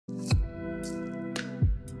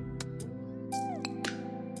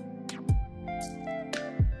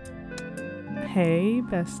Hey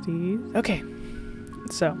besties. Okay,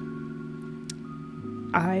 so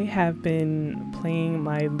I have been playing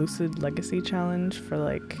my Lucid Legacy challenge for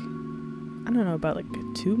like, I don't know, about like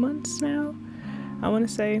 2 months now, I want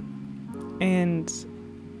to say. And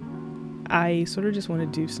I sort of just want to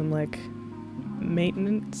do some like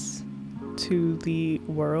maintenance to the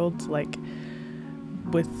world, like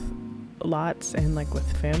with lots and like with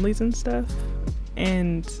families and stuff.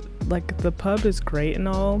 And like the pub is great and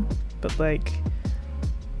all, but like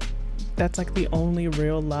that's like the only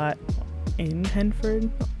real lot in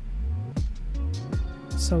Henford.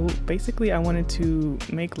 So basically I wanted to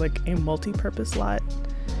make like a multi-purpose lot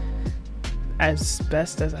as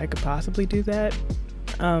best as I could possibly do that.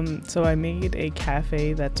 So I made a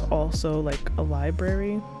cafe that's also like a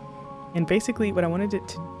library, and basically what I wanted it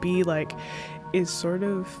to be like is sort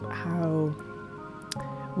of how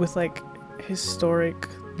with like historic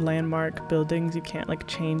landmark buildings you can't like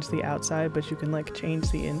change the outside, but you can like change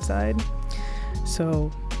the inside. So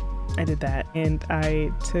I did that, and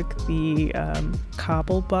I took the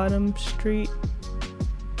cobble bottom street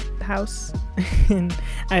house and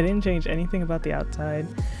I didn't change anything about the outside,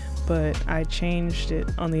 but I changed it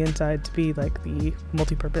on the inside to be like the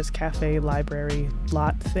multi-purpose cafe library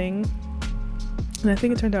lot thing, and I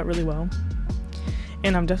think it turned out really well.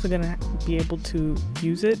 And I'm definitely gonna be able to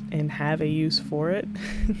use it and have a use for it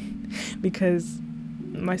because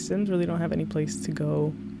my Sims really don't have any place to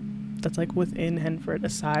go that's like within Henford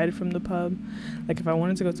aside from the pub. Like if I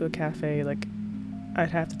wanted to go to a cafe, like I'd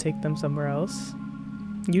have to take them somewhere else,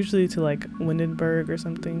 usually to like Windenburg or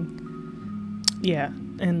something. Yeah,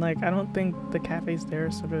 and like I don't think the cafes there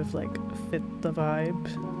sort of like fit the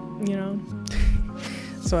vibe, you know?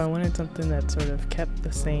 So I wanted something that sort of kept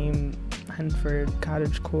the same Henford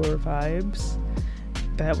cottagecore vibes,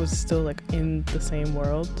 that was still like in the same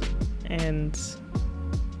world and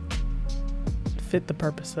fit the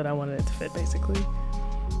purpose that I wanted it to fit, basically.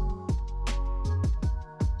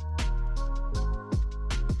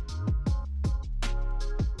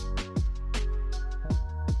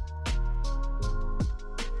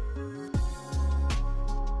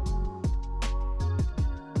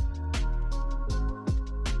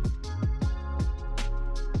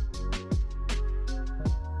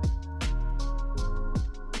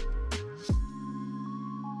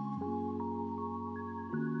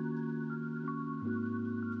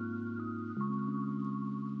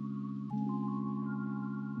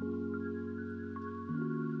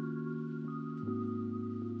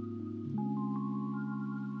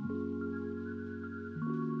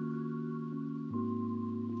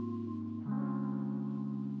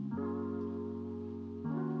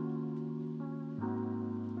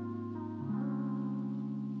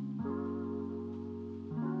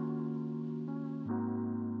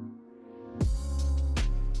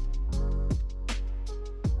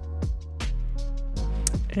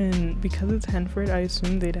 And because it's Henford, I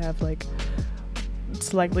assume they'd have like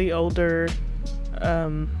slightly older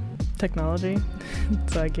technology.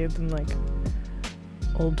 So I gave them like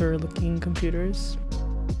older looking computers.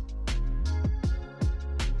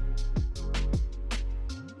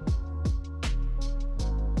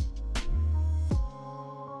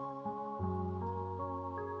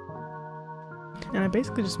 And I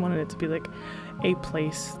basically just wanted it to be like a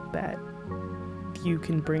place that you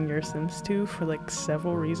can bring your Sims to for like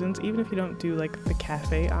several reasons. Even if you don't do like the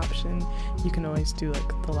cafe option, you can always do like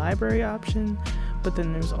the library option, but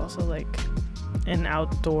then there's also like an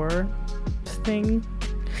outdoor thing.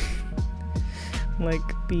 Like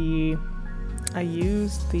I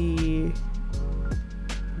used the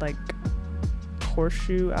like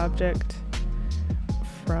horseshoe object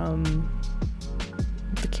from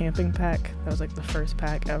the camping pack. That was like the first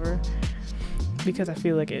pack ever, because I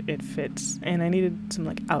feel like it fits, and I needed some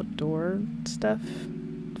like outdoor stuff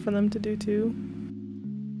for them to do too.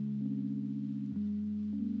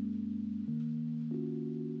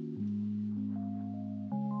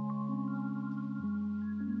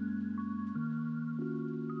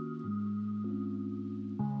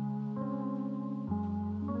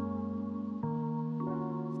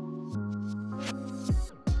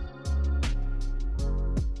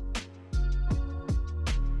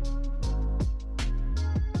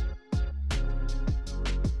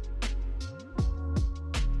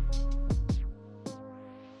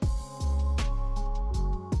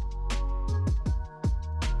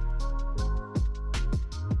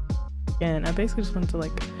 And I basically just wanted to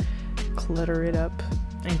like clutter it up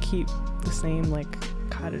and keep the same like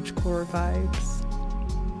cottagecore vibes.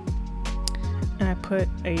 And I put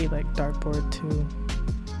a like dartboard too.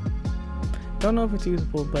 Don't know if it's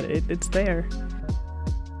usable, but it's there.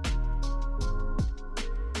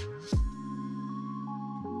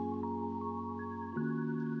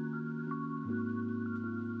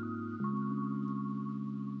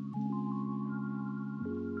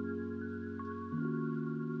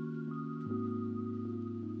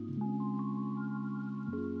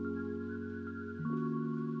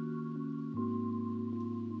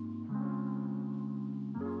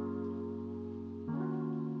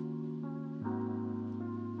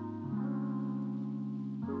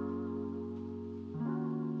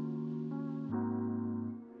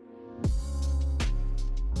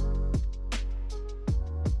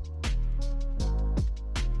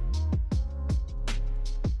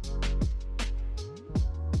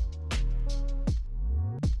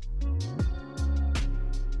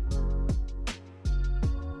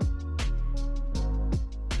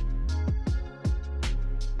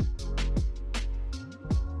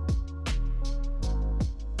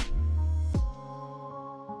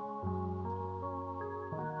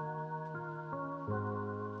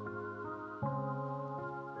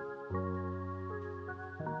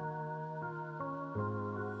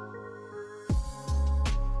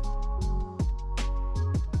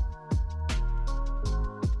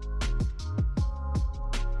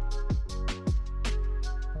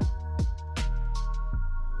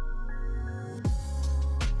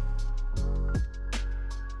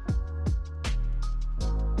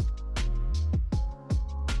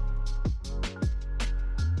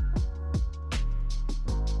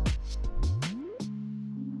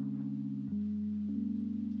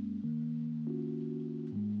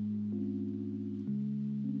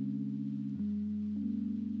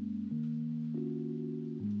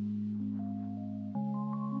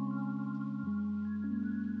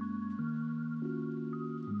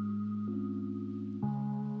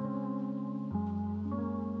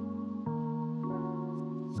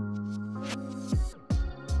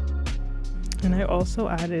 And I also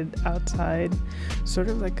added outside sort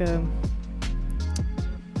of like a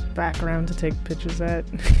background to take pictures at,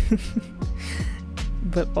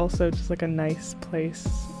 but also just like a nice place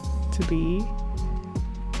to be.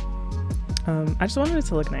 I just wanted it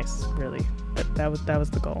to look nice, really. That was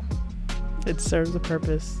the goal. It serves a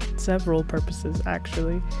purpose, several purposes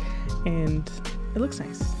actually, and it looks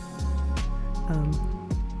nice.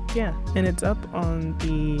 Yeah, and it's up on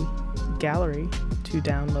the gallery to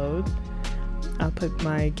download. I'll put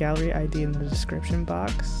my gallery ID in the description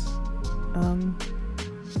box. And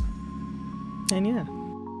yeah.